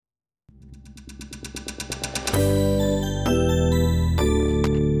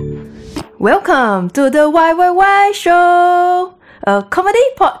Welcome to the YYY Show, a comedy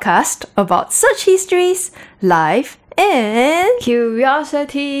podcast about search histories, life, and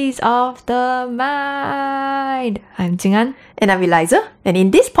Curiosities of the mind. I'm Jing'an. And I'm Eliza. And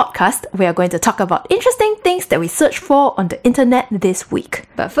in this podcast, we are going to talk about interesting things that we searched for on the internet this week.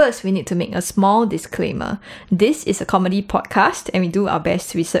 But first, we need to make a small disclaimer. This is a comedy podcast and we do our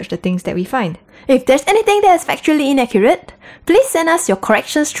best to research the things that we find. If there's anything that is factually inaccurate, please send us your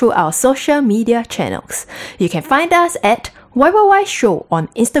corrections through our social media channels. You can find us at YYY Show on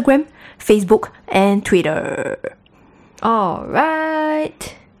Instagram, Facebook, and Twitter.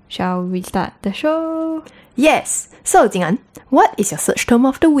 Alright, shall we start the show? Yes. So, Jing'an, what is your search term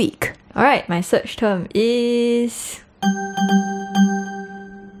of the week? Alright, my search term is...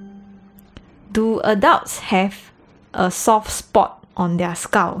 Do adults have a soft spot on their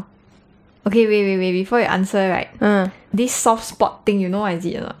skull? Okay, wait. Before you answer, right? This soft spot thing, you know what is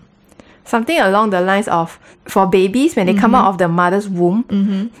it or not? Something along the lines of, for babies, when they come out of the mother's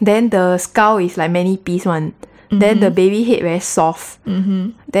womb, then the skull is like many piece one. Then the baby head very soft.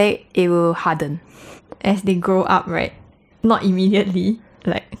 Then it will harden. As they grow up, right? Not immediately.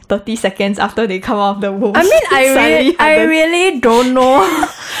 Like 30 seconds after they come out of the womb. I mean, I really don't know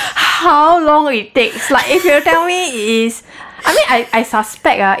how long it takes. Like, if you tell me it is... I mean, I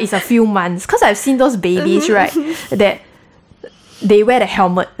suspect it's a few months. Because I've seen those babies, right? That they wear the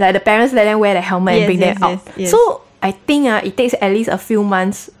helmet. Like, the parents let them wear the helmet and bring them out. Yes. So, I think it takes at least a few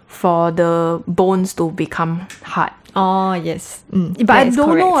months for the bones to become hard. Oh, yes. But I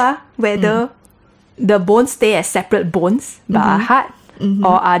don't know whether the bones stay as separate bones but are hard,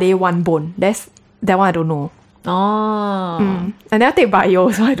 or are they one bone. That one I don't know. Oh. I never take bio,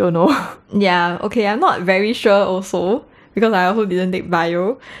 so I don't know. Yeah, okay. I'm not very sure also. Because I also didn't take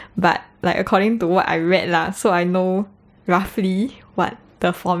bio. But like according to what I read lah, so I know roughly what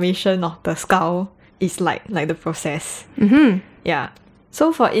the formation of the skull is like the process. Yeah.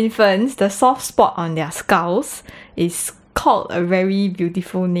 So for infants, the soft spot on their skulls is called a very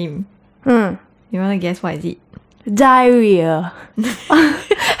beautiful name. You want to guess what is it? Diarrhea.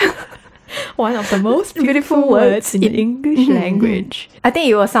 One of the most beautiful words in the English language. I think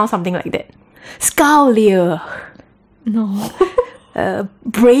it will sound something like that. Skullier. No.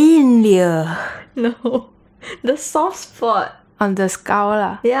 Brainlier. No. The soft spot. On the skull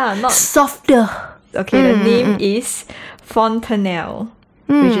lah. Yeah, not... Softer. Okay, the name is fontanelle,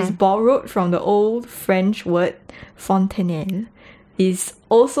 which is borrowed from the old French word fontanelle. Is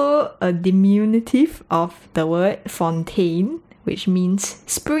also a diminutive of the word fontaine, which means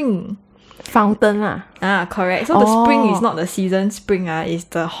spring. Fountain lah. Ah, correct. So the spring is not the season spring, it's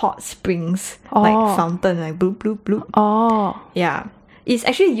the hot springs, like fountain, like bloop, bloop, bloop. Oh. Yeah. It's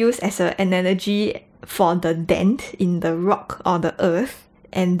actually used as an analogy for the dent in the rock or the earth.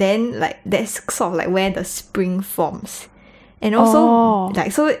 And then, like, that's sort of like where the spring forms. And also,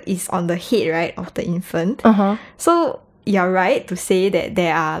 like, so it's on the head, right, of the infant. So you're right to say that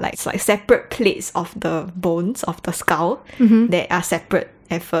there are like separate plates of the bones of the skull that are separate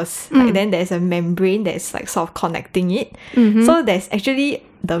at first. Like, then there's a membrane that's like sort of connecting it. So there's actually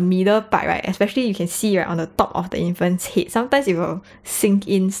the middle part, right? Especially you can see right on the top of the infant's head. Sometimes it will sink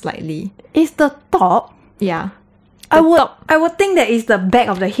in slightly. Is the top? Yeah. I would think that is the back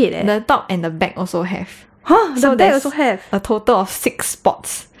of the head. The top and the back also have. Huh? So the back also have? A total of 6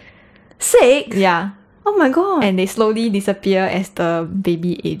 spots. 6? Yeah. Oh my god. And they slowly disappear as the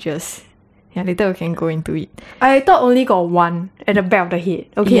baby ages. Yeah, later we can go into it. I thought only got one at the back of the head.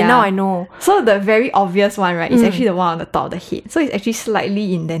 Okay, Yeah. now I know. So the very obvious one, right, is actually the one on the top of the head. So it's actually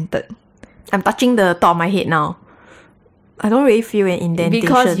slightly indented. I'm touching the top of my head now. I don't really feel an indentation.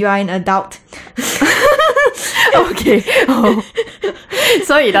 Because you are an adult. Okay. Oh.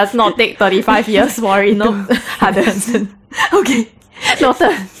 So it does not take 35 years for it to harden. Okay.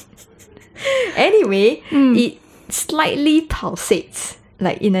 Noted. Anyway, it slightly pulsates,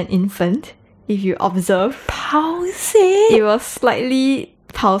 like in an infant. If you observe, Pulsate? it will slightly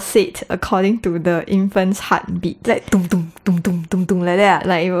pulsate according to the infant's heartbeat. Like dum dum dum dum dum dum like that.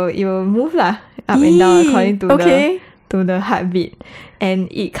 Like it will move lah, up and down according to Okay. the heartbeat.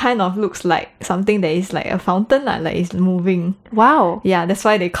 And it kind of looks like something that is like a fountain lah, like it's moving. Wow. Yeah, that's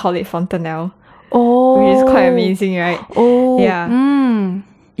why they call it fontanelle. Oh. Which is quite amazing, right? Oh. Yeah.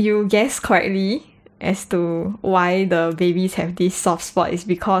 You guessed correctly as to why the babies have this soft spot is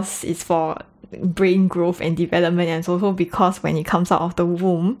because it's for brain growth and development, and it's also because when it comes out of the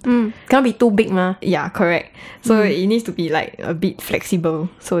womb, Cannot be too big ma. yeah, correct. So it needs to be like a bit flexible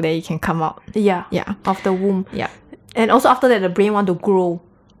so that it can come out. Yeah. Yeah. Of the womb. Yeah. And also after that the brain want to grow.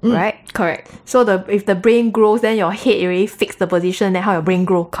 right? Correct. So if the brain grows, then your head already fix the position, then how your brain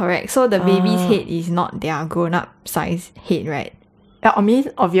grow. Correct. So the baby's head is not their grown-up size head, right? Yeah, I mean,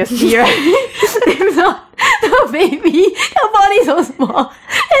 obviously, right? If not, the baby, the body is so small,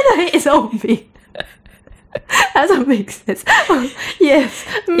 and the head is so big. That doesn't make sense. Yes.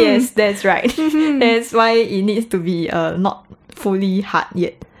 Yes, that's right. That's why it needs to be not fully hard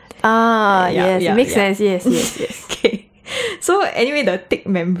yet. Yes, it makes sense. Yes. Okay. So anyway, the thick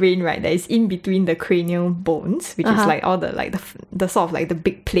membrane, right, that is in between the cranial bones, which is like all the like the sort of like the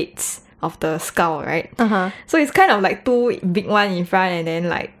big plates of the skull, right? So it's kind of like two big one in front and then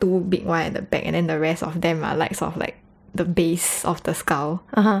like two big one at the back, and then the rest of them are like sort of like the base of the skull.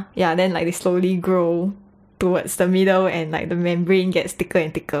 Yeah, then like they slowly grow towards the middle, and like the membrane gets thicker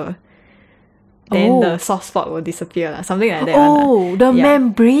and thicker. Then the soft spot will disappear, something like that. Oh, the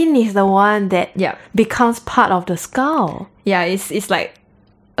membrane is the one that Yeah. becomes part of the skull. Yeah, it's like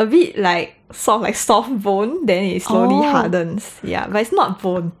a bit like sort of like soft bone, then it slowly hardens. Yeah, but it's not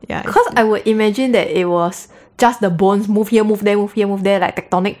bone. Yeah. Because I would imagine that it was just the bones move here, move there, move here, move there, like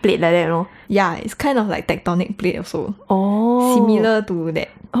tectonic plate like that, you know? Yeah, it's kind of like tectonic plate also. Oh. Similar to that.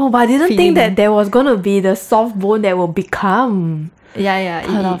 Oh, but I didn't feeling. think that there was going to be the soft bone that will become Yeah,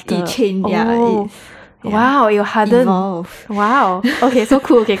 part of it changed. Yeah, Oh. Wow, it hardened. evolved. Wow. Okay, so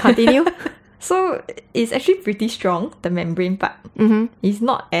cool. Okay, continue. So it's actually pretty strong, the membrane part. It's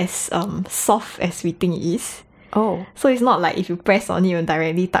not as soft as we think it is. Oh. So it's not like if you press on it, you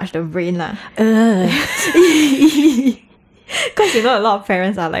directly touch the brain lah. Because you know, a lot of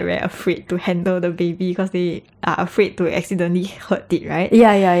parents are like very afraid to handle the baby because they are afraid to accidentally hurt it, right?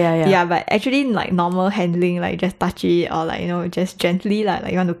 Yeah. Yeah, but actually like normal handling, like just touch it or like, you know, just gently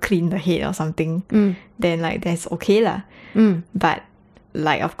like you want to clean the head or something, then like that's okay lah. But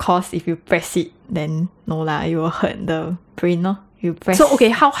like of course if you press it, then no lah, you will hurt the brain, no? You press. So, okay,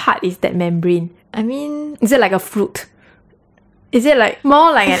 how hard is that membrane? I mean, Is it like a fruit? Is it like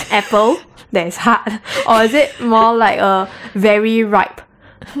more like an apple that is hard? Or is it more like a very ripe?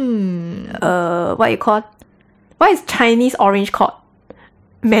 What you call? What is Chinese orange called?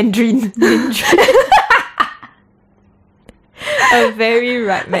 Mandarin. a very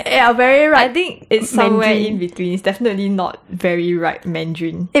ripe Yeah, very ripe. I think it's somewhere Mandarin. in between. It's definitely not very ripe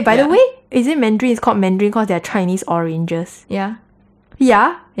Mandarin. Hey, by Yeah. the way, is it Mandarin? It's called Mandarin because they're Chinese oranges. Yeah.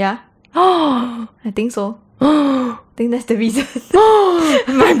 Yeah. Yeah. I think so. I think that's the reason.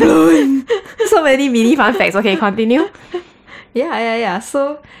 Mind blown. So many mini fun facts. Okay, continue. Yeah.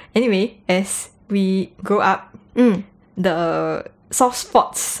 So anyway, as we grow up, the soft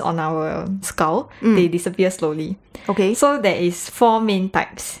spots on our skull, they disappear slowly. Okay. So there is 4 main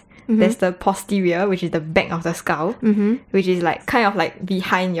types. There's the posterior, which is the back of the skull, which is like kind of like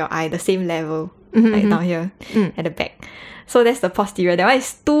behind your eye, the same level, like down here at the back. So that's the posterior. That one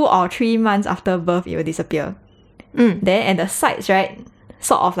is 2 or 3 months after birth, it will disappear. Then at the sides, right,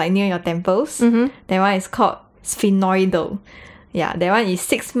 sort of like near your temples, that one is called sphenoidal. Yeah, that one is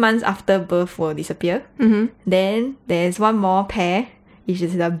 6 months after birth will disappear. Then there's one more pair, which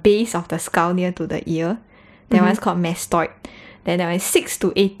is the base of the skull near to the ear. That one is called mastoid. Then that one is 6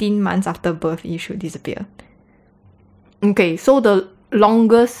 to 18 months after birth, it should disappear. Okay, so the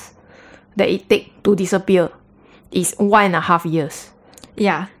longest that it take to disappear is 1.5 years.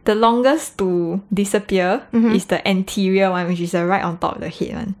 Yeah, the longest to disappear is the anterior one, which is the right on top of the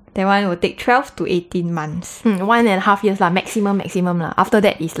head one. That one will take 12 to 18 months. 1.5 years lah, maximum lah. After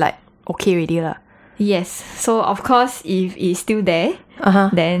that is like okay already lah. Yes, so of course, if it's still there,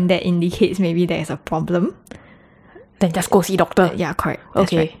 then that indicates maybe there is a problem. Then just go see doctor. Yeah, correct. That's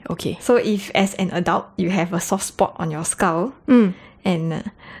Okay, right. okay. So if as an adult, you have a soft spot on your skull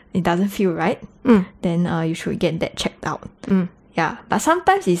and it doesn't feel right, then you should get that checked out. Yeah, but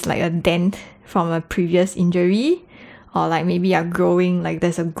sometimes it's like a dent from a previous injury, or like maybe you're growing, like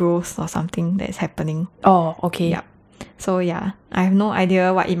there's a growth or something that's happening. Oh, okay. Yeah. So yeah, I have no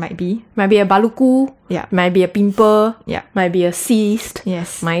idea what it might be. Might be a baluku. Yeah. Might be a pimple. Yeah. Might be a cyst.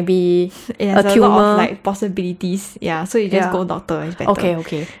 Yes. Might be It has a a tumor. lot of like possibilities. Yeah. So you just Yeah. go doctor. It's better.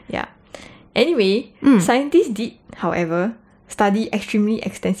 Okay. Yeah. Anyway, scientists did, however, study extremely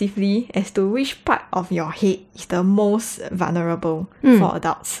extensively as to which part of your head is the most vulnerable for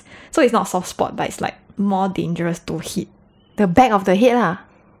adults. So it's not soft spot, but it's like more dangerous to hit. The back of the head lah.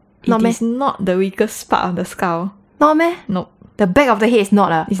 Not It meh? is not the weakest part of the skull. Not meh? Nope. The back of the head is not.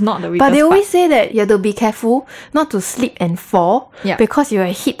 It's not the weakest But they always part. say that you have to be careful not to slip and fall. Yeah. Because you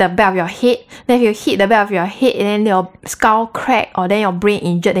will hit the back of your head. Then if you hit the back of your head and then your skull crack or then your brain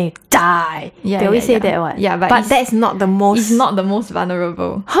injured, then you die. Yeah, they always yeah, say yeah. that one. Yeah, but it's- that's not the most... It's not the most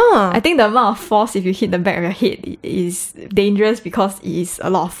vulnerable. Huh. I think the amount of force if you hit the back of your head is dangerous because it is a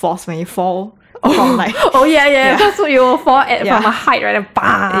lot of force when you fall from like... Oh yeah. Because you will fall Yeah. from a height, right? And bang,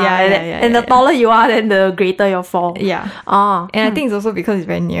 Yeah, and, yeah, then- yeah, and yeah, the taller you are, then the greater your fall. Yeah. Ah, And I think it's also because it's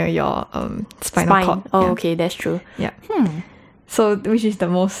very near your spinal spine. cord. Oh, yeah. okay, that's true. Yeah. So which is the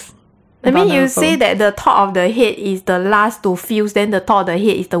most I mean, you vulnerable? say that the top of the head is the last to fuse, then the top of the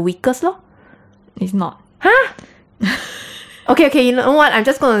head is the weakest, lor? It's not. Okay, you know what? I'm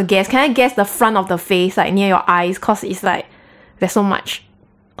just gonna guess. Can I guess the front of the face, like near your eyes? Cause it's like there's so much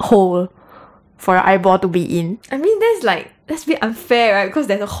hole for your eyeball to be in. I mean, that's a bit unfair, right? Because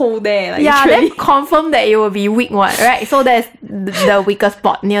there's a hole there. Like, Yeah, literally. then confirm that it will be weak one, right? So that's the weakest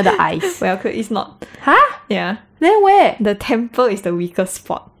spot near the eyes. Well, it's not. Huh? Yeah. Then where? The temple is the weakest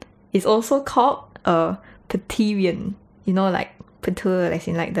spot. It's also called a Pterian. You know, like Pter, as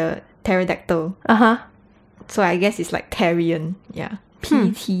in like the pterodactyl. Uh-huh. So I guess it's like Therian. Yeah.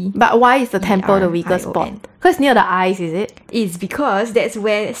 PT. But why is the temple the weakest spot? ERION. Because near the eyes, is it? It's because that's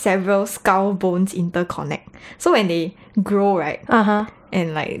where several skull bones interconnect. So when they grow, right, Uh-huh.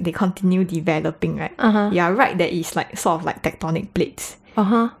 and like they continue developing, right, Uh-huh. you're right that it's like sort of like tectonic plates.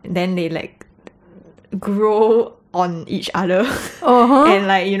 Uh-huh. Then they like grow on each other. Uh-huh. And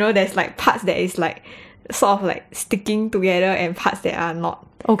like, you know, there's like parts that is like sort of like sticking together and parts that are not.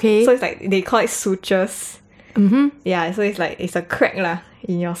 Okay. So it's like they call it sutures. Mm-hmm. Yeah, so it's like it's a crack lah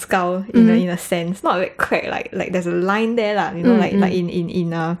in your skull in a sense. Not a crack like there's a line there lah. You know, like in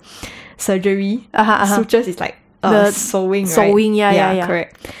surgery. Sutures is like The sewing, right? sewing, yeah.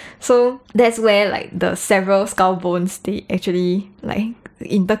 Correct. So that's where like the several skull bones they actually like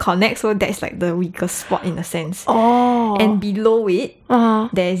interconnect. So that's like the weakest spot in a sense. Oh. And below it, Uh-huh.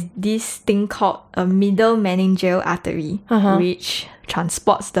 there's this thing called a middle meningeal artery, which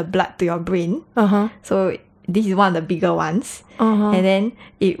transports the blood to your brain. Uh-huh. So this is one of the bigger ones. Uh-huh. And then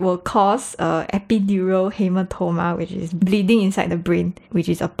it will cause epidural hematoma, which is bleeding inside the brain, which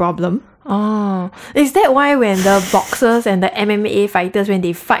is a problem. Oh, is that why when the boxers and the MMA fighters, when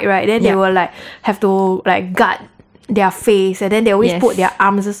they fight, right, then they Yeah. will like have to like guard their face, and then they always Yes. put their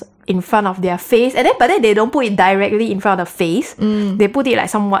arms in front of their face, and then but then they don't put it directly in front of the face. They put it like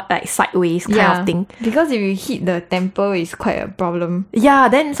somewhat like sideways kind of thing. Because if you hit the temple, it's quite a problem. Yeah,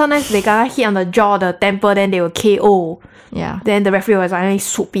 then sometimes they gonna hit on the jaw, the temple, then they will KO. Yeah. Then the referee will finally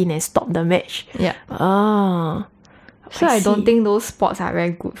swoop in and stop the match. Yeah. Ah. So I don't see. think those sports are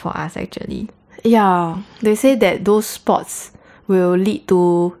very good for us actually. Yeah, they say that those sports will lead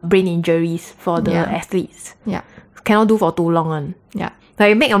to brain injuries for the Yeah. athletes. Yeah. Cannot do for too long one. Yeah. Like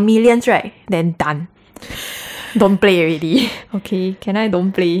you make a millions, right? Then done. Don't play already. Okay, can I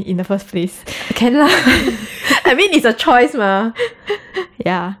don't play in the first place? Can lah. I mean, it's a choice, ma.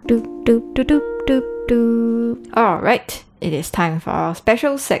 Yeah. Doop, doop, doop, doop, doop, doop. Alright, it is time for our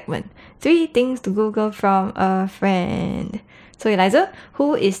special segment. 3 things to Google from a friend. So Eliza,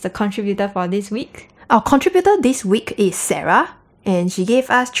 who is the contributor for this week? Our contributor this week is Sarah, and she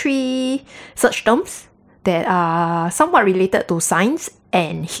gave us 3 search terms that are somewhat related to science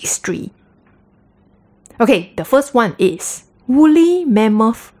and history. Okay, the first one is woolly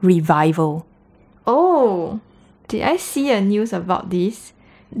mammoth revival. Oh, did I see a news about this?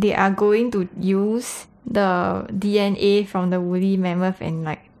 They are going to use the DNA from the woolly mammoth and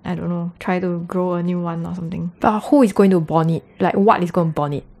like, I don't know, try to grow a new one or something. But who is going to born it? Like, what is going to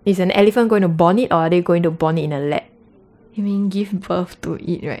born it? Is an elephant going to born it, or are they going to born it in a lab? You mean give birth to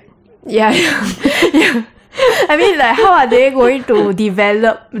it, right? Yeah. Yeah. I mean, like, how are they going to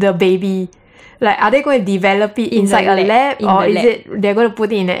develop the baby? Like, are they going to develop it In inside the a lab, lab. In or the is lab. it they're going to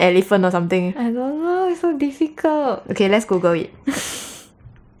put it in an elephant or something? I don't know, it's so difficult. Okay, let's Google it.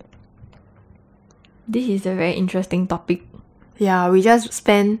 This is a very interesting topic. Yeah, we just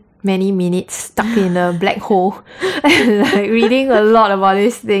spent many minutes stuck in a black hole and like reading a lot about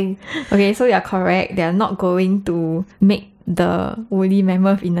this thing. Okay, so you're correct. They are not going to make the woolly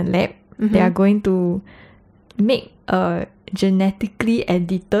mammoth in a lab. They are going to make a genetically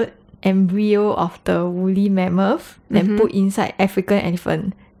edited embryo of the woolly mammoth, then put inside African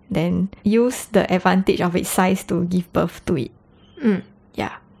elephant, then use the advantage of its size to give birth to it.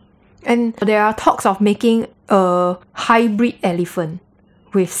 Yeah. And there are talks of making a hybrid elephant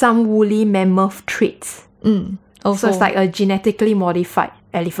with some woolly mammoth traits. Also, So it's like a genetically modified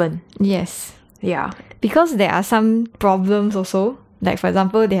elephant. yes. Yeah. Because there are some problems also Like for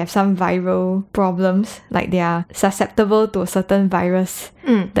example, they have some viral problems, like they are susceptible to a certain virus,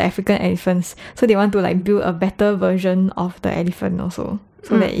 the African elephants. So they want to like build a better version of the elephant also,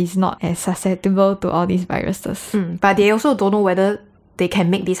 so that it's not as susceptible to all these viruses. But they also don't know whether they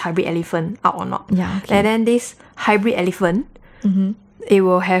can make this hybrid elephant out or not. Yeah, okay. And then this hybrid elephant, it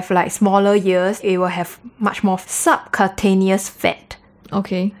will have like smaller ears. It will have much more subcutaneous fat.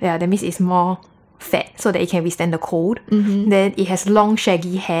 Okay. Yeah, that means it's more fat so that it can withstand the cold. Then it has long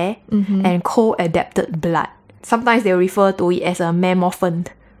shaggy hair and cold-adapted blood. Sometimes they refer to it as a mammophant.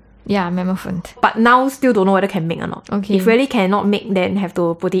 Yeah, mammophant. But now still don't know whether can make or not. Okay. If really cannot make, then have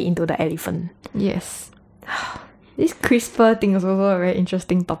to put it into the elephant. Yes. This CRISPR thing is also a very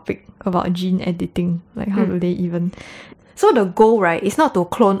interesting topic about gene editing. Like how do they even... So the goal, right, is not to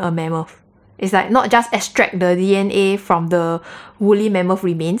clone a mammoth. It's like not just extract the DNA from the woolly mammoth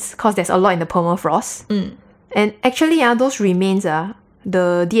remains, because there's a lot in the permafrost. And actually, those remains, the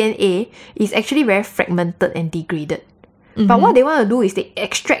DNA is actually very fragmented and degraded. But what they want to do is they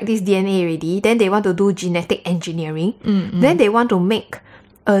extract this DNA already, then they want to do genetic engineering, then they want to make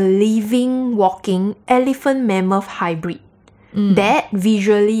a living, walking elephant mammoth hybrid. That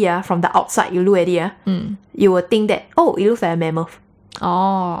visually, from the outside, you look at it, you will think that, oh, it looks like a mammoth.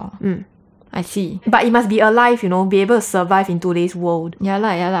 Oh. I see. But it must be alive, be able to survive in today's world. Yeah,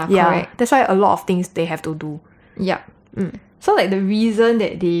 correct. That's why a lot of things they have to do. Yeah. So like the reason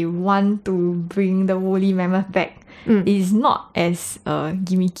that they want to bring the woolly mammoth back is not as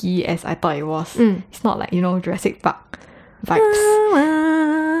gimmicky as I thought it was. It's not like, Jurassic Park vibes.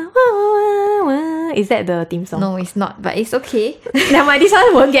 Is that the theme song? No, it's not, but it's okay. Never mind, this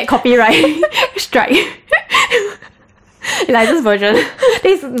one won't get copyright strike. Like this version.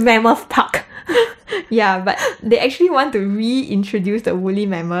 This is Mammoth Park. Yeah, but they actually want to reintroduce the woolly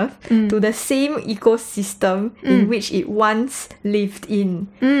mammoth to the same ecosystem in which it once lived in.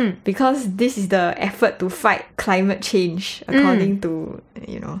 Because this is the effort to fight climate change, according to,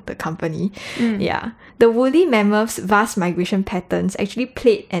 the company. Yeah. The woolly mammoth's vast migration patterns actually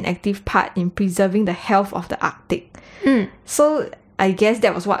played an active part in preserving the health of the Arctic. So I guess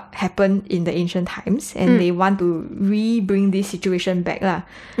that was what happened in the ancient times, and they want to bring this situation back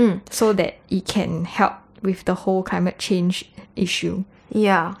so that it can help with the whole climate change issue.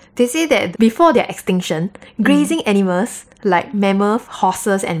 Yeah. They say that before their extinction, grazing animals like mammoth,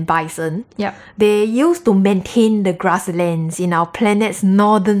 horses and bison, they used to maintain the grasslands in our planet's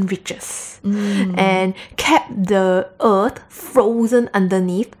northern reaches and kept the earth frozen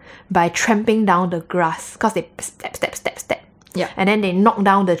underneath by tramping down the grass, because they step. Yeah. And then they knock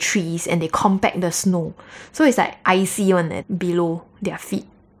down the trees and they compact the snow. So it's like icy one below their feet,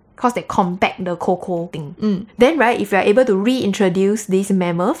 because they compact the cocoa thing. Then, right, if you're able to reintroduce these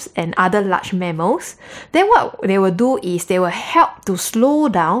mammoths and other large mammals, then what they will do is they will help to slow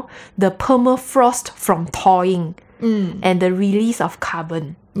down the permafrost from thawing and the release of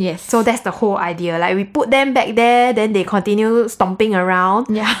carbon. Yes. So that's the whole idea. Like we put them back there, then they continue stomping around.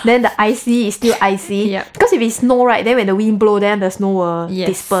 Yeah. Then the icy is still icy. Yep. Because if it's snow, right, then when the wind blows, then the snow will Yes.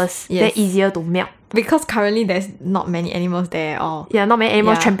 disperse. Yes. Then easier to melt. Because currently there's not many animals there at all. Yeah, not many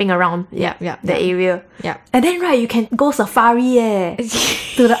animals Yeah. tramping around. Yeah. The area. Yeah. And then, right, you can go safari,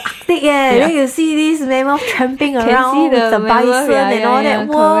 to the Arctic, Then you see these mammoths tramping around with the bison and all that.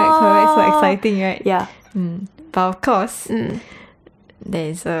 Correct. So Wow. exciting, right? Yeah. But of course,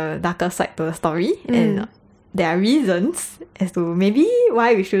 there's a darker side to the story, and there are reasons as to maybe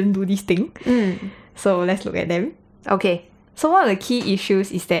why we shouldn't do this thing. So let's look at them. Okay. So one of the key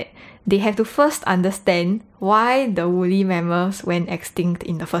issues is that they have to first understand why the woolly mammoths went extinct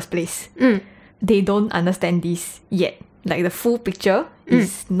in the first place. They don't understand this yet. Like the full picture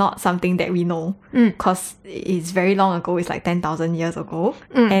is not something that we know, because it's very long ago. It's like 10,000 years ago.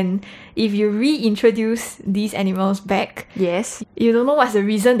 And if you reintroduce these animals back, Yes. you don't know what's the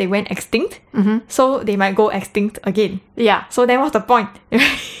reason they went extinct. So they might go extinct again. Yeah. So then what's the point?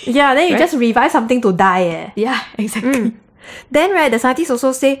 Yeah, then you Right? just revive something to die. Yeah, exactly. Then, right, the scientists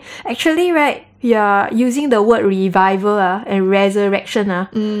also say, actually, right, you're using the word revival and resurrection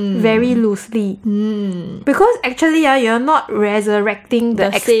very loosely. Because actually, you're not resurrecting the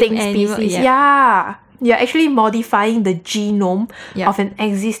The same extinct animal, species. yeah. Yeah. You're actually modifying the genome Yeah. of an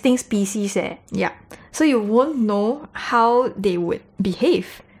existing species. Yeah. So you won't know how they would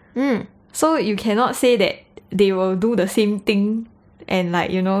behave. So you cannot say that they will do the same thing and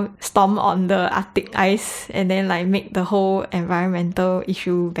storm on the Arctic ice and then make the whole environmental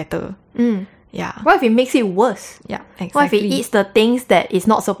issue better. Yeah. What if it makes it worse? Yeah, exactly. What if it eats the things that it's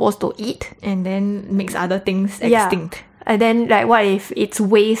not supposed to eat? and then makes other things Yeah. extinct? And then like what if its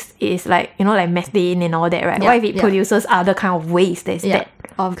waste is like, you know, like methane and all that, right? Yeah, What if it yeah. produces other kind of waste that's Yeah. bad?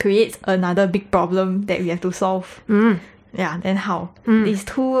 Or creates another big problem that we have to solve. Yeah, then how? It's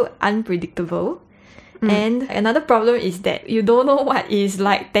too unpredictable. And another problem is that you don't know what is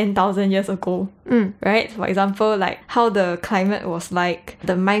like 10,000 years ago, right? For example, like how the climate was like,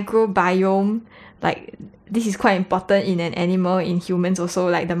 the microbiome, like this is quite important in an animal, in humans also,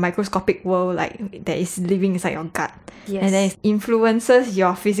 like the microscopic world, like that is living inside your gut. Yes. And then it influences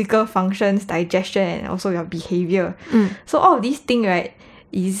your physical functions, digestion, and also your behavior. So all of these things, right,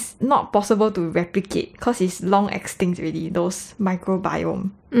 is not possible to replicate because it's long extinct already, those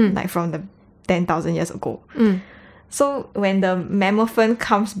microbiome, like from the 10,000 years ago. So when the mammophone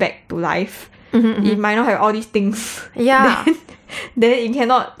comes back to life, it might not have all these things. Yeah. Then it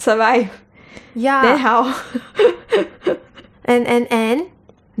cannot survive. Yeah. Then how? And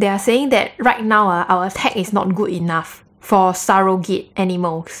they are saying that right now our tech is not good enough for surrogate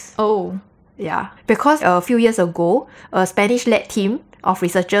animals. Oh. Yeah. Because a few years ago, a Spanish-led team of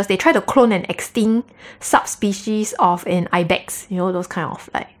researchers, they tried to clone an extinct subspecies of an ibex. You know, those kind of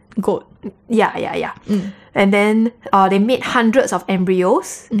like Goat. Yeah. And then they made hundreds of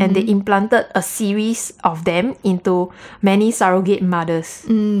embryos and they implanted a series of them into many surrogate mothers.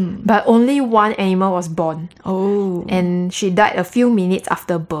 But only one animal was born. Oh. And she died a few minutes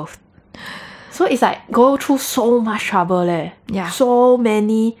after birth. So it's like go through so much trouble leh. Yeah. So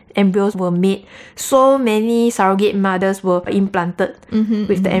many embryos were made. So many surrogate mothers were implanted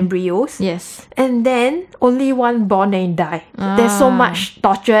with the embryos. Yes. And then only one born and die. There's so much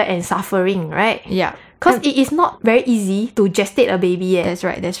torture and suffering, right? Yeah. Because it is not very easy to gestate a baby yet.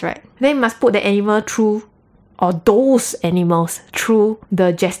 That's right. Then you must put the animal through, or those animals, through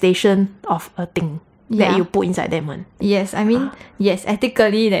the gestation of a thing that Yeah. you put inside them. One. Yes, I mean, yes,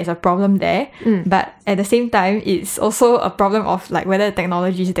 ethically there's a problem there, but at the same time, it's also a problem of like whether the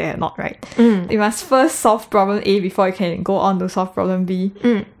technology is there or not, right? You must first solve problem A before you can go on to solve problem B,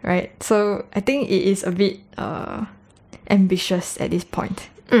 right? So I think it is a bit ambitious at this point.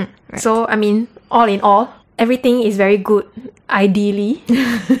 Right. So, I mean, all in all, everything is very good, ideally.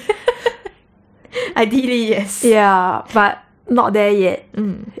 Ideally, yes. Yeah, but not there yet.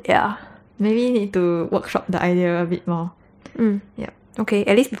 Yeah. Maybe need to workshop the idea a bit more. Yeah. Okay,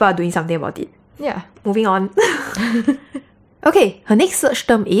 at least people are doing something about it. Yeah. Moving on. Okay, her next search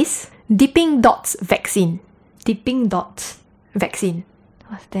term is dipping dots vaccine. Dipping dots. Vaccine.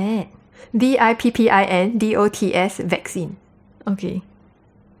 What's that? DIPPINDOTS vaccine. Okay.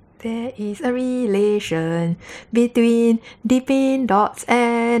 There is a relation between dipping dots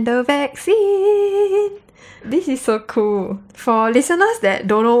and the vaccine. This is so cool. For listeners that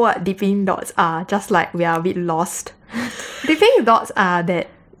don't know what dipping dots are, just like we are a bit lost. Dipping dots are that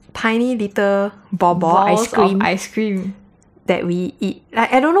tiny little ball ice cream of ice cream. that we eat.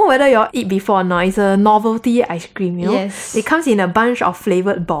 Like, I don't know whether you all eat before or not. It's a novelty ice cream, you know? Yes. It comes in a bunch of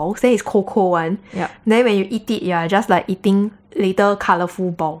flavored balls. Then it's cocoa one. Yep. Then when you eat it, you're just like eating little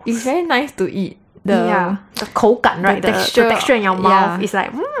colorful balls. It's very nice to eat. The口感, right? The texture in your mouth. yeah. It's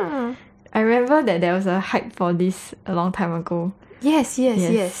like, I remember that there was a hype for this a long time ago. Yes.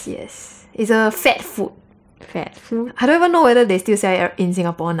 It's a fat food. Fat food. I don't even know whether they still sell it in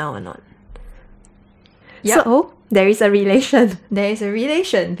Singapore now or not. Yep. So, there is a relation. There is a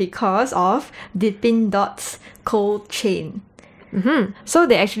relation because of Dippin' Dots cold chain. So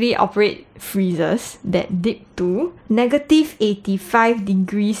they actually operate freezers that dip to negative 85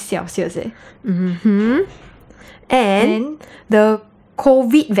 degrees Celsius. And the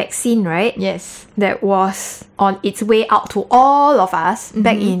COVID vaccine, right? Yes. That was on its way out to all of us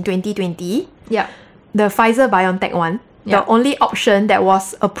back in 2020. Yeah. The Pfizer-BioNTech one. Yeah. The only option that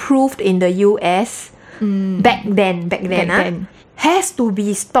was approved in the US back then, has to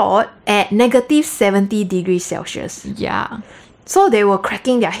be stored at negative 70 degrees Celsius. Yeah. So they were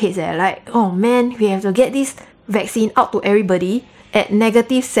cracking their heads like, oh man, we have to get this vaccine out to everybody at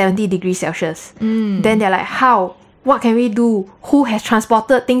negative 70 degrees Celsius. Then they're like, how? What can we do? Who has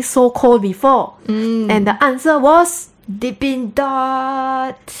transported things so cold before? And the answer was Dippin'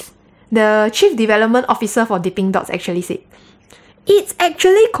 Dots. the chief development officer for Dipping Dots actually said, it's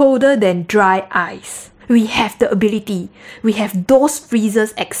actually colder than dry ice. We have the ability. We have those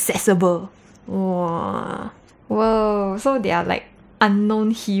freezers accessible. Wow. Whoa. So they are like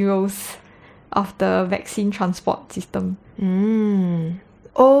unknown heroes of the vaccine transport system.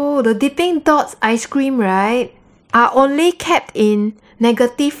 Oh, the Dipping Dots ice cream, right, are only kept in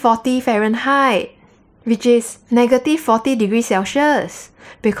negative 40 Fahrenheit, which is negative 40 degrees Celsius.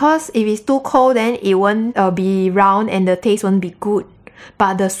 Because if it's too cold, then it won't be round and the taste won't be good.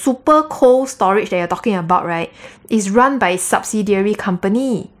 But the super cold storage that you're talking about, right, is run by a subsidiary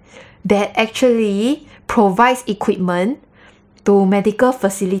company that actually provides equipment to medical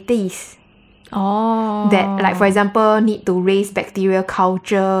facilities Oh. that, like, for example, need to raise bacterial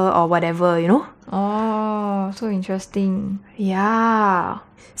culture or whatever, you know? Oh, so interesting. Yeah.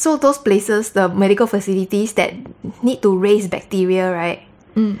 So those places, the medical facilities that need to raise bacteria, right?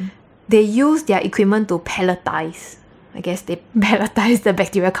 They use their equipment to pelletize. I guess they pelletize the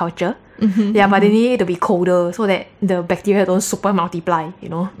bacterial culture. Yeah, but they need it to be colder so that the bacteria don't super multiply, you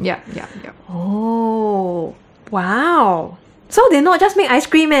know? Yeah. Oh, wow. So they not just make ice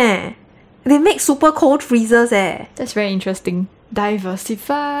cream, eh? They make super cold freezers, eh? That's very interesting.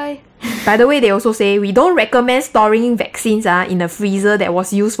 Diversify. By the way, they also say we don't recommend storing vaccines in a freezer that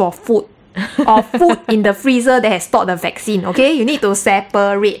was used for food. Or food in the freezer that has stored the vaccine, okay? You need to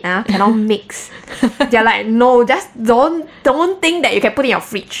separate, cannot mix. They're like, no, just don't think that you can put in your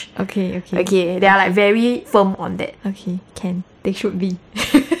fridge. Okay. Okay, they are like very firm on that. Okay, can. They should be.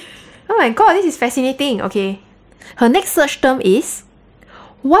 Oh my god, this is fascinating. Okay. Her next search term is,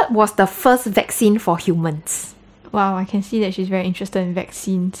 what was the first vaccine for humans? Wow, I can see that she's very interested in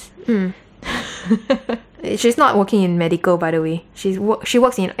vaccines. She's not working in medical, by the way. She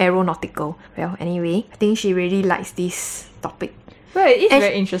works in aeronautical. Well, anyway, I think she really likes this topic. Well, it is And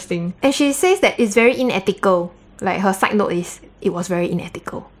very interesting. And she says that it's very unethical. Like, her side note is, it was very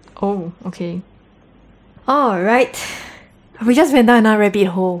unethical. Oh, okay. Alright. We just went down another rabbit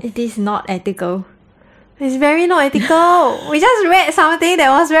hole. It is not ethical. It's very not ethical. We just read something that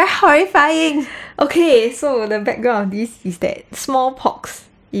was very horrifying. Okay, so the background of this is that smallpox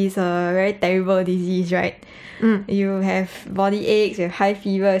is a very terrible disease, right? You have body aches, you have high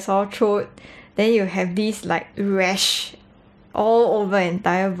fever, sore throat, then you have this like rash all over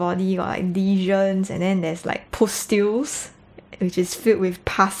entire body, got like lesions, and then there's like pustules, which is filled with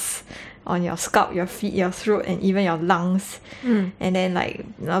pus on your scalp, your feet, your throat, and even your lungs. And then like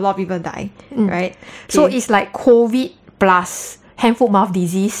a lot of people die, right? So Okay. it's like COVID plus hand foot mouth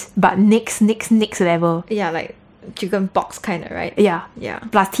disease, but next level. Yeah, like chicken pox kind of, right? Yeah. Yeah.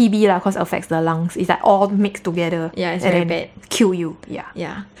 Plus TB lah, cause it affects the lungs. It's like all mixed together. Yeah, it's and very then bad. kill you. Yeah.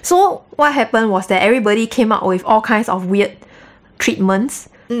 Yeah. So what happened was that everybody came up with all kinds of weird treatments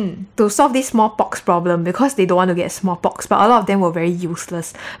to solve this smallpox problem because they don't want to get smallpox. But a lot of them were very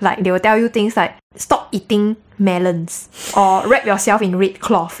useless. Like, they will tell you things like, stop eating melons or wrap yourself in red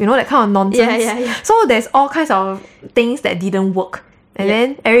cloth. You know, that kind of nonsense. Yeah. So there's all kinds of things that didn't work. And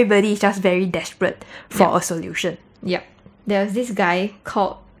then everybody is just very desperate for a solution. Yep. There was this guy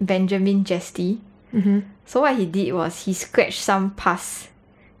called Benjamin Jesty. So what he did was he scratched some pus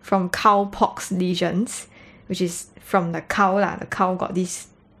from cowpox lesions, which is from the cow lah. The cow got this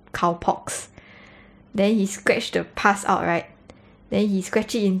cowpox. Then he scratched the pus out, right? Then he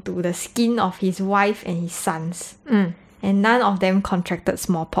scratched it into the skin of his wife and his sons. And none of them contracted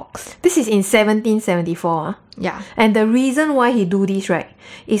smallpox. This is in 1774. Yeah. And the reason why he do this, right,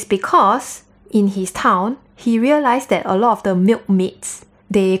 is because in his town, he realized that a lot of the milkmaids,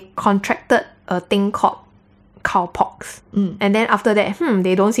 they contracted a thing called cowpox. And then after that,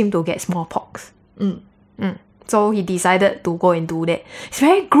 they don't seem to get smallpox. So he decided to go and do that. It's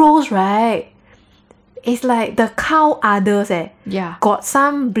very gross, right? It's like the cow udders, Yeah. got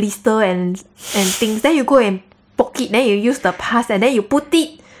some blister and things. Then you go and poke it. Then you use the pus and then you put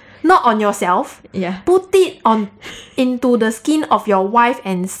it not on yourself. Yeah. Put it into the skin of your wife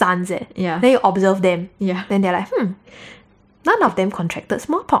and sons. Yeah. Then you observe them. Yeah. Then they're like, none of them contracted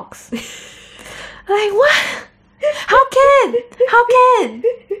smallpox. Like, what? How can?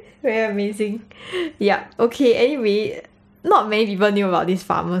 Very amazing. Yeah. Okay, anyway, not many people knew about this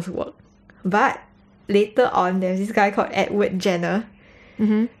farmer's work. But later on, there's this guy called Edward Jenner.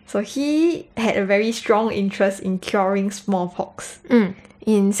 So he had a very strong interest in curing smallpox. In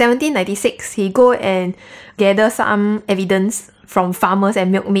 1796, he go and gather some evidence from farmers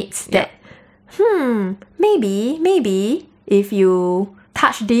and milkmaids that, maybe if you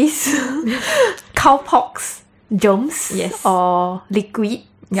touch these cowpox germs or liquid,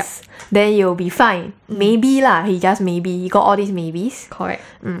 then you'll be fine. Maybe lah, he got all these maybes. Correct.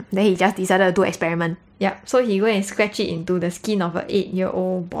 Then he just decided to do experiment. Yeah. So he go and scratch it into the skin of an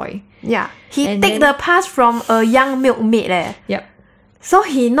 8-year-old boy. Yeah, he And take then- the pus from a young milkmaid. Yep. So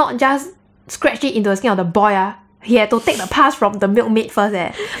he not just scratch it into the skin of the boy. He had to take the pus from the milkmaid first.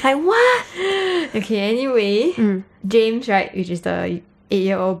 Like, what? Okay, anyway, James, right, which is the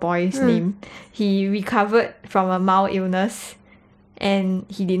 8-year-old boy's name, he recovered from a mild illness and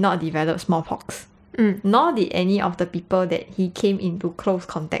he did not develop smallpox. Nor did any of the people that he came into close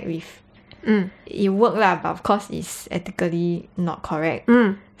contact with. It worked lah, but of course it's ethically not correct.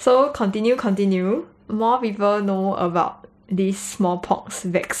 So continue. More people know about this smallpox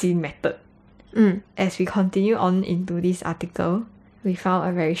vaccine method. As we continue on into this article, we found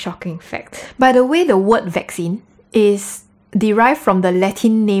a very shocking fact. By the way, the word vaccine is derived from the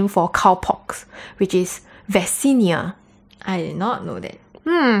Latin name for cowpox, which is vaccinia. I did not know that.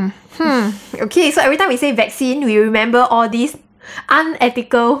 Okay, so every time we say vaccine, we remember all these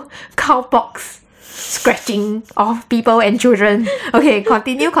unethical cowpox scratching of people and children. Okay,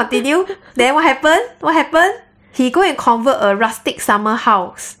 continue. Then what happened? He go and convert a rustic summer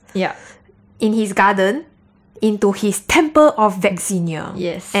house Yeah. in his garden into his temple of vaccinia.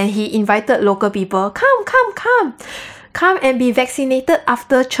 Yes. And he invited local people, come and be vaccinated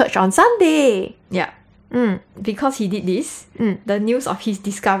after church on Sunday. Yeah. Because he did this, the news of his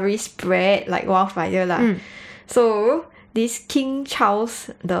discovery spread like wildfire lah. So this King Charles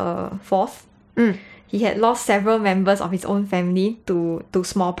the Fourth, he had lost several members of his own family to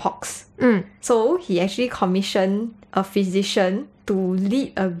smallpox. So he actually commissioned a physician to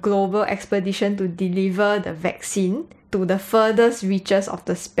lead a global expedition to deliver the vaccine to the furthest reaches of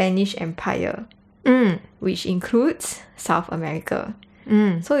the Spanish Empire, which includes South America.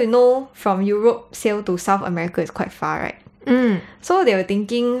 So you know, from Europe, sail to South America is quite far, right? So they were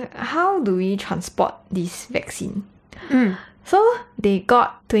thinking, how do we transport this vaccine? So they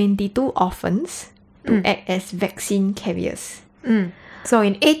got 22 orphans to act as vaccine carriers. So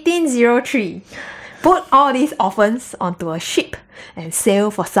in 1803, put all these orphans onto a ship and sail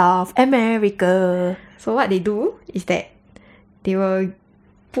for South America. So what they do is that they will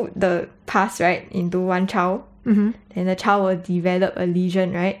put the pus, right, into one child. Then the child will develop a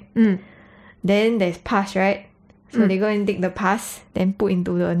lesion, right? Then there's pus, right? So they go and take the pus, then put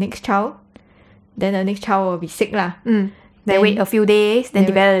into the next child. Then the next child will be sick lah. Then wait a few days, then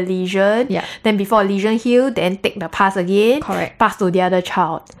develop a lesion. Yeah. Then before a lesion heal, then take the pus again. Correct. Pass to the other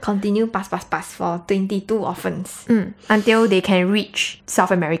child. Continue pass for 22 orphans. Until they can reach South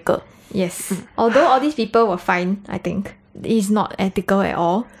America. Yes. Although all these people were fine, I think. It's not ethical at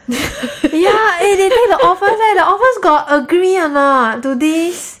all. Yeah, they take the orphans. The orphans got agree or not to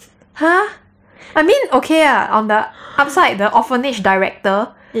this? Huh? I mean, okay, on the upside, the orphanage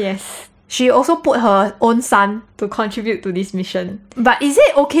director, Yes. she also put her own son. To contribute to this mission. But is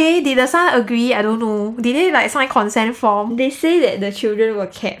it okay? Did the son agree? I don't know. Did they like sign consent form? They say that the children were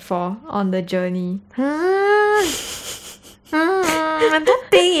cared for on the journey. I don't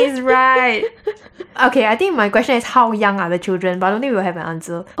think it's right. Okay, I think my question is how young are the children, but I don't think we'll have an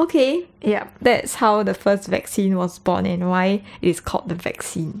answer. Okay. Yeah. That's how the first vaccine was born and why it is called the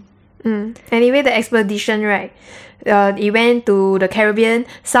vaccine. Anyway, the expedition, right? It went to the Caribbean,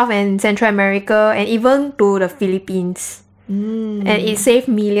 South and Central America, and even to the Philippines. And it saved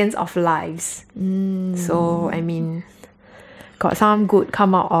millions of lives. So, I mean, got some good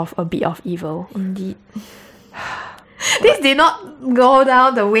come out of a bit of evil. Indeed. This did not go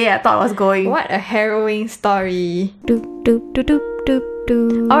down the way I thought it was going. What a harrowing story. Doop, doop, doop, doop, doop,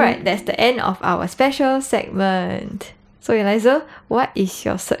 doop. Alright, that's the end of our special segment. So Eliza, what is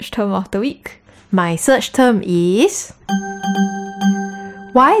your search term of the week? My search term is...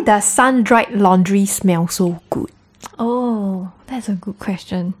 Why does sun-dried laundry smell so good? Oh, that's a good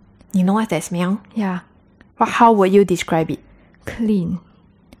question. You know what's that smell? Yeah. How would you describe it? Clean.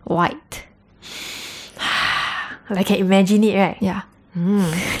 White. I can imagine it, right? Yeah.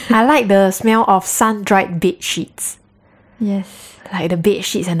 I like the smell of sun-dried bed sheets. Yes. Like the bed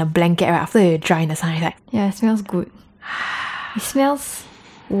sheets and the blanket, right? After they dry in the sun, it's like... Yeah, it smells good. It smells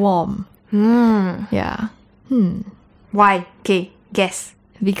warm. Yeah. Why? Okay, guess.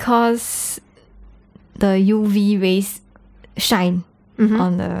 Because the UV rays shine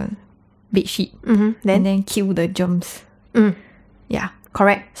on the bed sheet and then kill the germs. Yeah.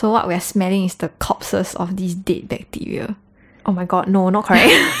 Correct. So what we're smelling is the corpses of these dead bacteria. Oh my god, no, not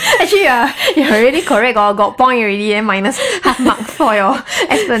correct. Actually, you're already correct. Got point already and minus half mark for your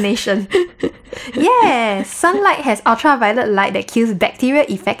explanation. Yes, sunlight has ultraviolet light that kills bacteria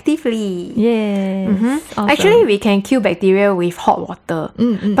effectively. Yes. Awesome. Actually, we can kill bacteria with hot water.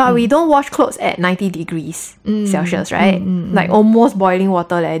 But we don't wash clothes at 90 degrees Celsius, right? Like almost boiling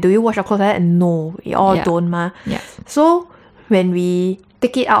water. Do you wash your clothes like that? No, we all don't, ma. Yeah. So, when we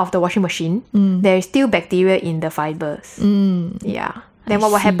take it out of the washing machine, there is still bacteria in the fibers. Yeah. Then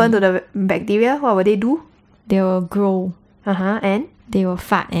what will happen to the bacteria? What will they do? They will grow. And? They will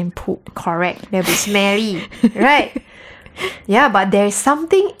fart and poop. Correct. They'll be smelly. Right? Yeah, but there's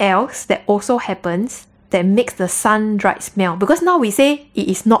something else that also happens that makes the sun-dried smell. Because now we say it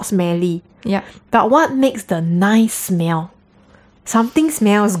is not smelly. Yeah. But what makes the nice smell? Something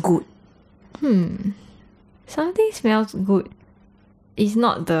smells good. Something smells good. It's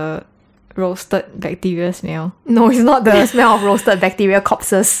not the roasted bacteria smell. No, it's not the smell of roasted bacteria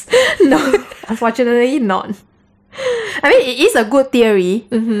corpses. No, unfortunately not. I mean, it is a good theory.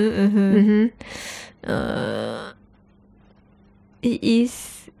 It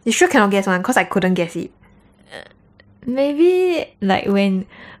is You sure cannot guess one? Because I couldn't guess it. maybe like when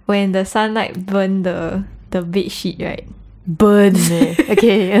the sunlight burn the bed sheet, right? Burn.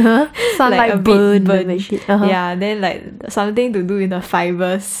 Okay. Sunlight Like a bit burn the burn. bedsheet. Yeah, then like something to do with the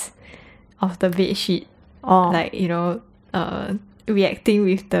fibers of the bed sheet. Oh. Like, reacting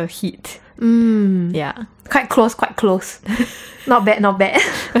with the heat. Yeah. Quite close, quite close. Not bad, not bad.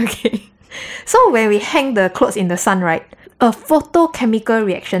 Okay. So when we hang the clothes in the sun, right, a photochemical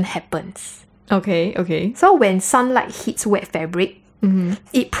reaction happens. Okay. So when sunlight hits wet fabric,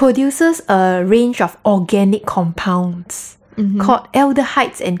 it produces a range of organic compounds called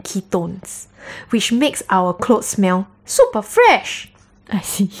aldehydes and ketones, which makes our clothes smell super fresh. I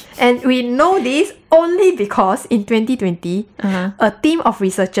see. And we know this only because in 2020, a team of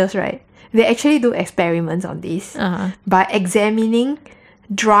researchers, right, they actually do experiments on this by examining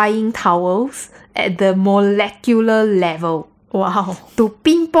drying towels at the molecular level. Wow. To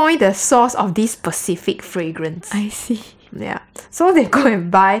pinpoint the source of this specific fragrance. I see. Yeah. So they go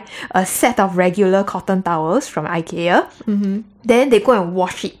and buy a set of regular cotton towels from IKEA. Then they go and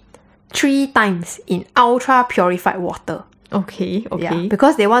wash it 3 times in ultra purified water. Okay. Yeah.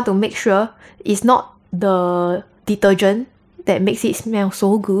 Because they want to make sure it's not the detergent that makes it smell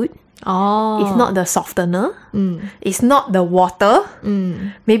so good. Oh. It's not the softener. It's not the water.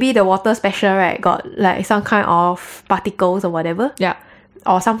 Maybe the water special, right, got like some kind of particles or whatever. Yeah.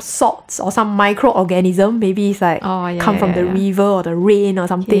 Or some salts or some microorganism. Maybe it's like come from the river or the rain or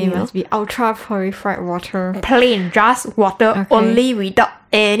something. It you know? must be ultra purified water. Plain, just water only without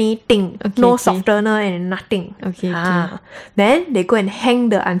anything. No softener and nothing. Okay. Then they go and hang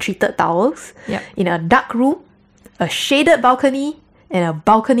the untreated towels in a dark room, a shaded balcony, and a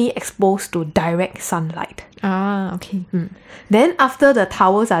balcony exposed to direct sunlight. Okay. Then after the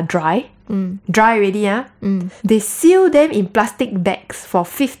towels are dry already, they seal them in plastic bags for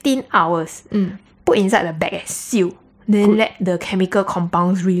 15 hours. Put inside the bag and seal. Then let the chemical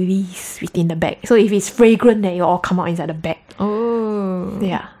compounds release within the bag. So if it's fragrant, then it will all come out inside the bag. Oh.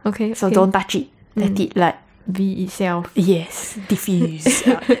 Yeah. Okay. So don't touch it. Let it like be itself. Yes, diffuse.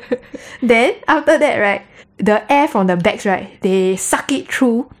 Then after that, right, the air from the bags, right, they suck it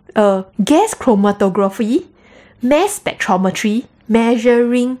through a gas chromatography, mass spectrometry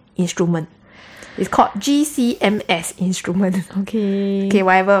measuring instrument. It's called GCMS instrument. Okay.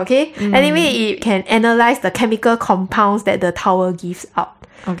 Whatever, okay? Anyway, it can analyze the chemical compounds that the towel gives out.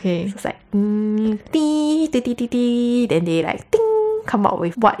 Okay. So it's like, dee, dee, dee, dee, dee. Then they like, ding, come out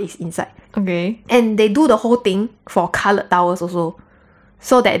with what is inside. Okay. And they do the whole thing for coloured towels also.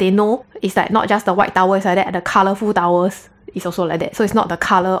 So that they know it's like not just the white towel is like that, the colourful towels is also like that. So it's not the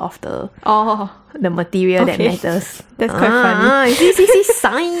colour of the material that matters. That's quite funny. See,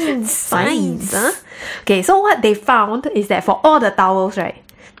 science. Huh? Okay, so what they found is that for all the towels, right,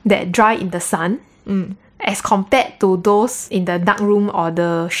 that dry in the sun, as compared to those in the dark room or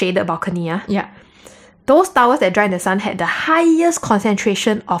the shaded balcony, those towels that dry in the sun had the highest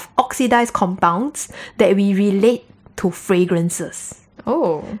concentration of oxidized compounds that we relate to fragrances.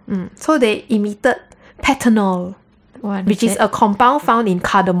 Oh. So they emitted pentanol, which is a compound found in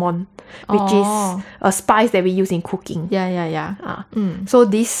cardamom, which is a spice that we use in cooking. Yeah. So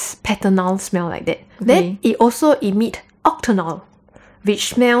this pentanol smell like that. Then it also emits octanol,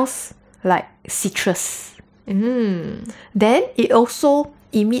 which smells like citrus. Then it also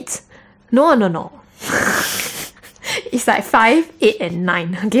emits no. It's like 5, 8, and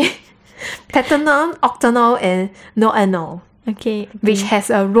 9. Okay, pentanol, octanol, and noanol. Okay. Which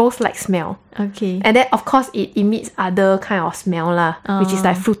has a rose-like smell. Okay. And then, of course, it emits other kind of smell lah, which is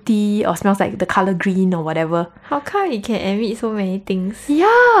like fruity or smells like the color green or whatever. How come it can emit so many things?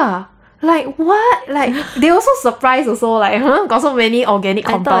 Yeah. Like, what? Like, they also surprised also, like, got so many organic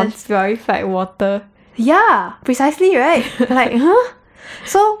I thought compounds. it's purified water. Yeah, precisely, right? Like,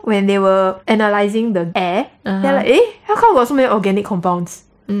 So, when they were analyzing the air, they're like, how come got so many organic compounds?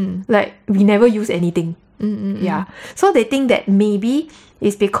 Like, we never use anything. Yeah. So they think that maybe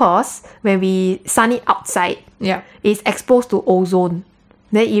it's because when we sun it outside, it's exposed to ozone.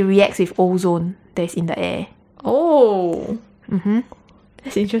 Then it reacts with ozone that's in the air. Oh.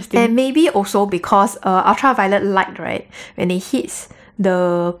 That's interesting. And maybe also because ultraviolet light, right, when it hits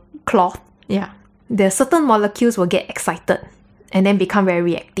the cloth, the certain molecules will get excited and then become very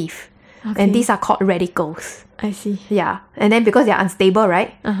reactive. Okay. And these are called radicals. I see. Yeah. And then because they're unstable,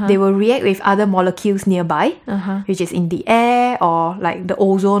 right? They will react with other molecules nearby, which is in the air or like the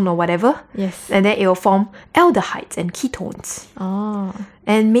ozone or whatever. Yes. And then it will form aldehydes and ketones. Oh.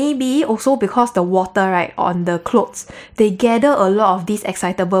 And maybe also because the water, right, on the clothes, they gather a lot of these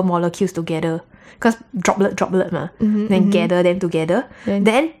excitable molecules together. Because droplet ma. Then gather them together.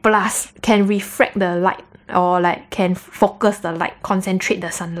 Then plus can refract the light or like can focus the light, concentrate the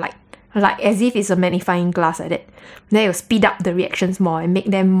sunlight. Like as if it's a magnifying glass like that. Then it will speed up the reactions more and make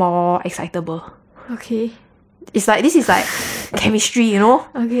them more excitable. Okay. It's like, this is like chemistry, you know?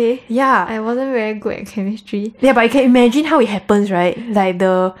 Okay. Yeah. I wasn't very good at chemistry. Yeah, but you can imagine how it happens, right? Like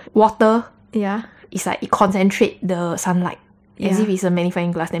the water, Yeah. it's like it concentrates the sunlight. As Yeah. if it's a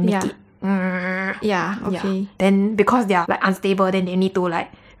magnifying glass, then make Yeah. it. Yeah. Okay. Yeah. Then because they are like unstable, then they need to like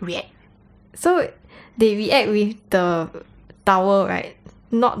react. So they react with the towel, right?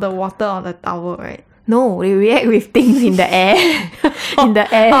 Not the water on the towel, right? No, they react with things in the air. In the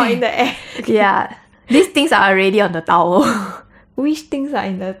air. Oh, in the air. Yeah. These things are already on the towel. Which things are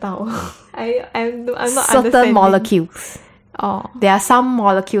in the towel? I'm not Certain understanding. molecules. Oh. There are some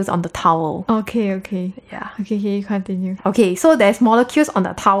molecules on the towel. Okay. Okay. Yeah. Okay. Continue. Okay, so there's molecules on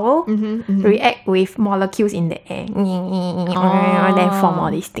the towel react with molecules in the air. And then form all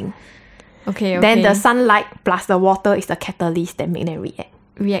these things. Okay. Then the sunlight plus the water is the catalyst that make them react.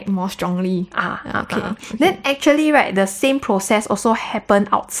 react more strongly. Okay. Then actually, right, the same process also happen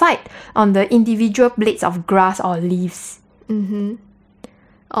outside on the individual blades of grass or leaves.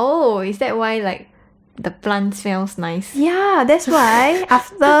 Oh, is that why like the plant smells nice? Yeah, that's why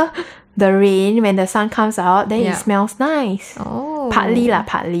after the rain, when the sun comes out, then Yeah. it smells nice. Oh.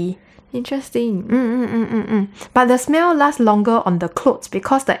 Partly. Interesting. But the smell lasts longer on the clothes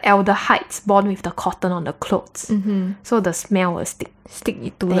because the aldehydes bond with the cotton on the clothes. So the smell will stick. Stick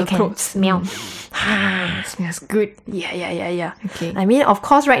it to They the can clothes. smell. Smells good. Yeah. Okay. I mean, of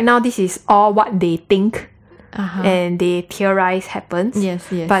course, right now this is all what they think and they theorize happens. Yes.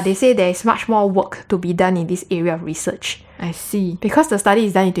 But they say there is much more work to be done in this area of research I see. because the study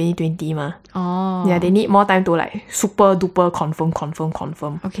is done in 2020 ma. Oh. Yeah, they need more time to like super duper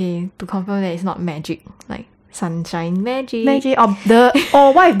confirm. Okay, to confirm that it's not magic, like sunshine magic. Magic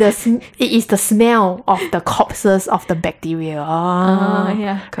or what if it is the smell of the corpses of the bacteria?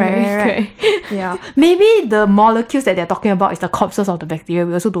 Yeah, correct. Yeah, maybe the molecules that they're talking about is the corpses of the bacteria.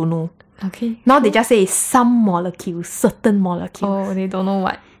 We also don't know. Okay. Now they just say some molecules, certain molecules. Oh, they don't know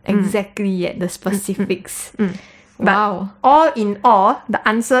what exactly yet, the specifics. Wow. All in all, the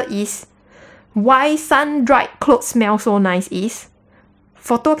answer is why sun-dried clothes smell so nice is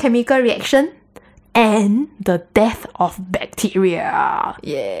photochemical reaction and the death of bacteria.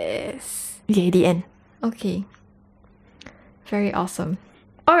 Yes. Okay, the end. Okay. Very awesome.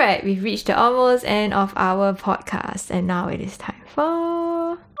 Alright, we've reached the almost end of our podcast, and now it is time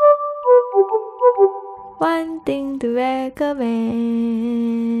for one thing to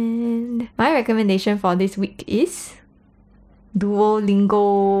recommend. My recommendation for this week is Duolingo.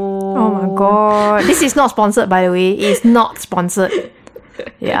 Oh my god. This is not sponsored, by the way. It's not sponsored.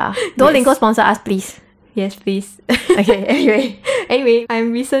 Yeah. Duolingo sponsor us, please. Yes, please. Okay, Anyway,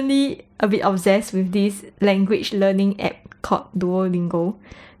 I'm recently a bit obsessed with this language learning app called Duolingo,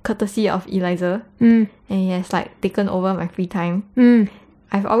 courtesy of Eliza. And it has like taken over my free time.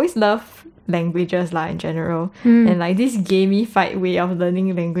 I've always loved languages in general. And like this gamified way of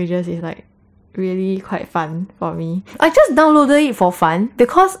learning languages is like really quite fun for me. I just downloaded it for fun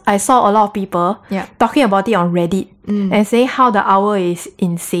because I saw a lot of people talking about it on Reddit and saying how the owl is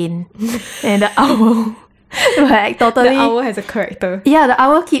insane. And the owl like totally The owl has a character. Yeah, the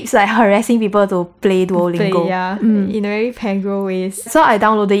owl keeps like harassing people to play Duolingo. In a very Pegro ways. So I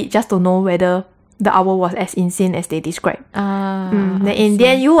downloaded it just to know whether the owl was as insane as they described. Then in the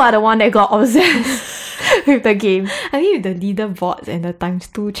end, you are the one that got obsessed with the game. I mean, with the leaderboards and the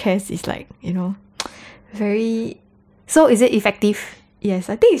 ×2 chess is like, very... So is it effective? Yes,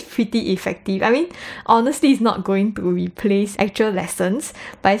 I think it's pretty effective. I mean, honestly, it's not going to replace actual lessons,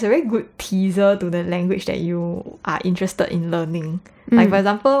 but it's a very good teaser to the language that you are interested in learning. Like, for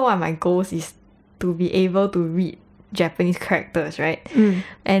example, one of my goals is to be able to read Japanese characters, right?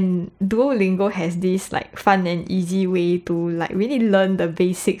 And Duolingo has this like fun and easy way to like really learn the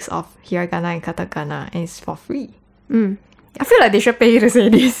basics of hiragana and katakana, and it's for free. I feel like they should pay you to say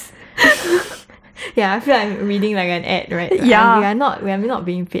this. Yeah, I feel like I'm reading like an ad, right? Yeah. We are not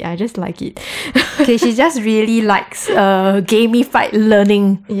being paid. I just like it. Okay, she just really likes gamified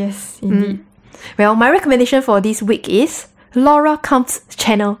learning. Yes, indeed. Well, my recommendation for this week is Laura Kampf's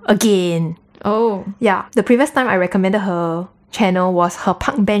channel again. Oh. Yeah, the previous time I recommended her channel was her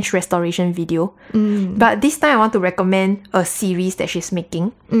park bench restoration video. But this time I want to recommend a series that she's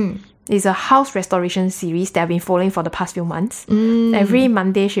making. It's a house restoration series that I've been following for the past few months. Every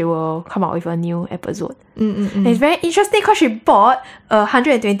Monday she will come out with a new episode. And it's very interesting because she bought a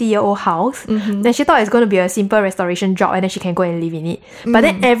 120-year-old house. Then she thought it's going to be a simple restoration job and then she can go and live in it. But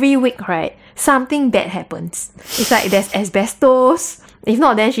then every week, right, something bad happens. It's like there's asbestos. If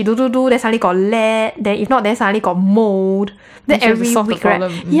not, then she do, then suddenly got lead. Then if not, then suddenly got mold. Then every week,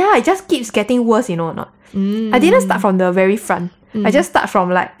 right? Yeah, it just keeps getting worse, you know or not? I didn't start from the very front. I just start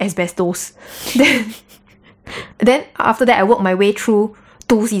from like asbestos. Then after that, I worked my way through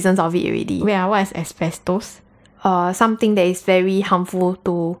 2 seasons of it already. Wait, what is asbestos? Something that is very harmful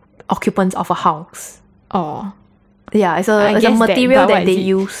to occupants of a house. Oh. Yeah, it's a material that they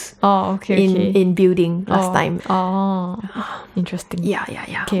use okay. in building last time. Oh, interesting. Yeah.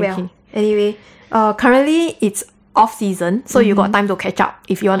 Okay. Anyway, currently it's off season, so you got time to catch up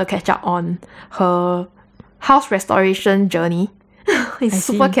if you want to catch up on her house restoration journey. It's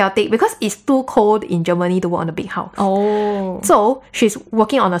super chaotic because it's too cold in Germany to work on a big house. So she's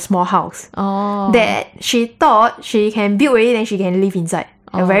working on a small house that she thought she can build already, then she can live inside.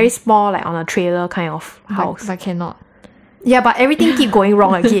 A very small, like on a trailer kind of house. But cannot. Yeah, but everything keep going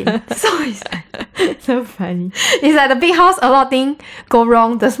wrong again. So it's like, so funny. It's like the big house, a lot of things go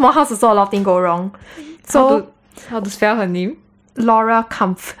wrong. The small house also a lot of things go wrong. So how to spell her name? Laura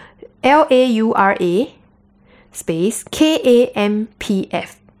Kampf. Laura space Kampf.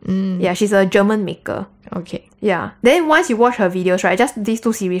 Yeah, she's a German maker. Okay. Yeah. Then once you watch her videos, right, just these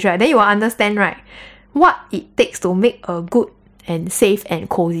 2 series, right, then you will understand, right, what it takes to make a good and safe and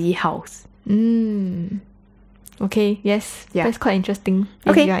cozy house. Okay, yes. Yeah. That's quite interesting.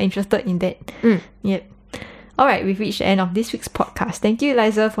 If you are interested in that. Yep. Alright, we've reached the end of this week's podcast. Thank you,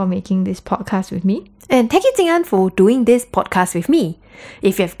 Eliza, for making this podcast with me. And thank you, Jing'an, for doing this podcast with me.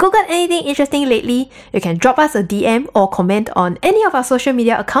 If you have googled anything interesting lately, you can drop us a DM or comment on any of our social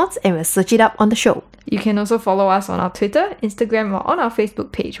media accounts and we'll search it up on the show. You can also follow us on our Twitter, Instagram, or on our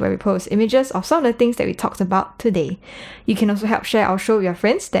Facebook page where we post images of some of the things that we talked about today. You can also help share our show with your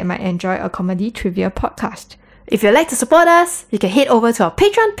friends that might enjoy a comedy trivia podcast. If you'd like to support us, you can head over to our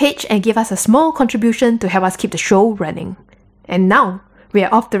Patreon page and give us a small contribution to help us keep the show running. And now, we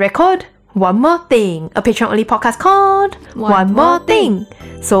are off the record. One More Thing, a Patreon-only podcast called One More Thing.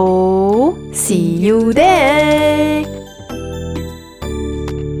 So, see you there!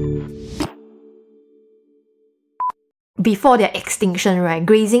 Before their extinction, right,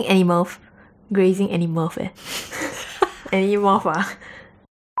 grazing animals,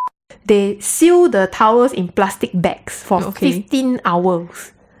 they seal the towels in plastic bags for 15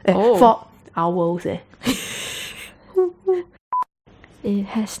 hours. 4 hours. It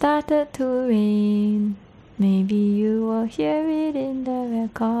has started to rain. Maybe you will hear it in the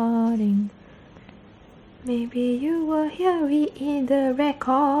recording. Maybe you will hear it in the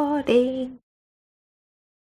recording.